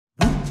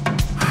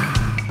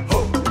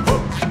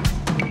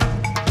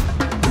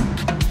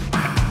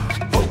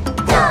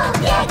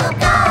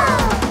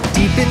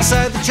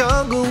inside the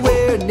jungle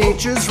where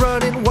nature's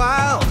running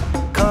wild.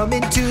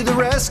 Coming to the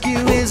rescue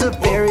is a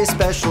very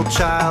special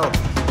child.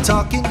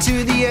 Talking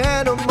to the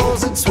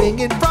animals and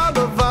swinging from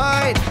a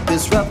vine.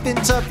 This rough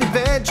and tough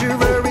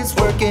adventurer is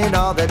working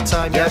all the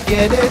time. Ya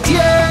viene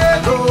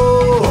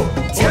Diego,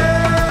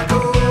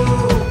 Diego,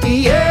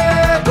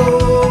 Diego.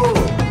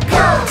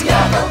 Go,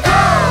 Diego,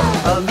 go!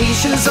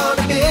 Alicia's on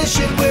a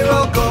mission, we're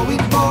all going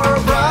for a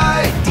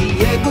ride.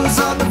 Diego's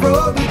on the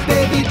road with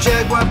baby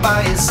Jaguar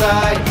by his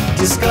side.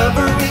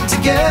 Discovering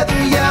together,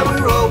 yeah,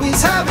 we're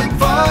always having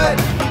fun.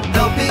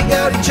 Helping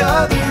out each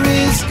other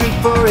is good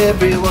for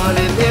everyone.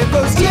 And there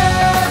goes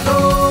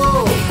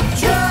Diego,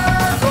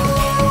 Diego,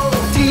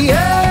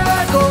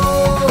 Diego.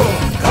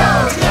 Go,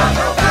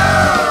 Diego, go!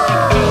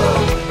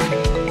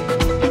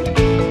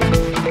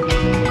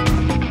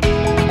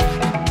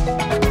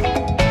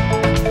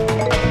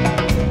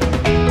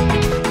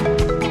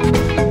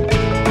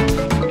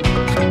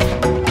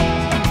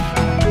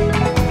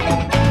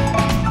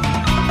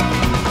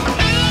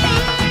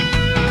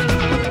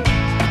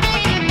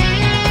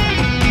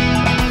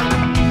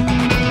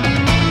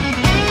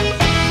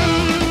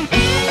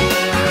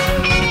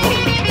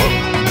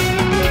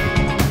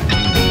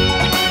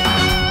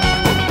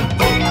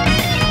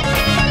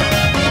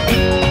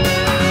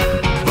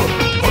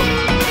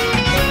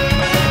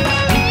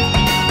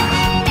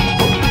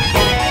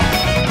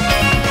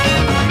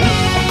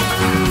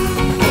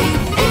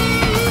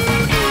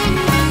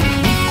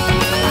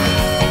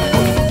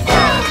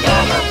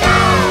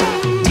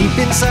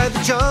 Inside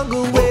the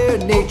jungle where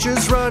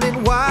nature's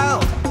running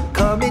wild.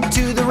 Coming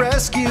to the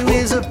rescue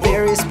is a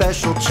very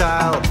special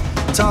child.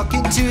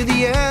 Talking to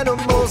the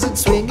animals and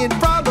swinging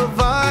from a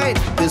vine.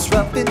 This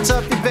rough and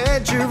tough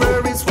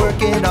adventurer is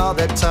working all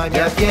the time.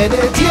 Ya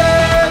viene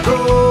Diego,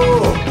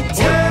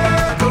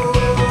 Diego,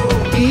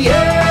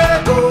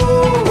 Diego.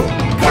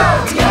 Go,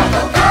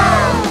 Diego, go!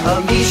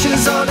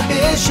 Alicia's on a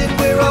mission,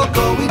 we're all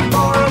going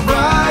for a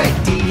ride.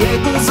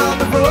 Diego's on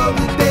the road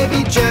with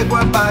baby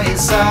Jaguar by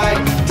his side.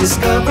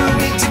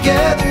 Discovering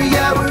together,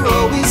 yeah, we're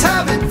always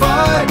having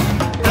fun.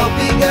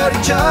 Helping out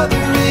each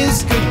other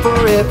is good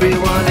for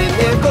everyone.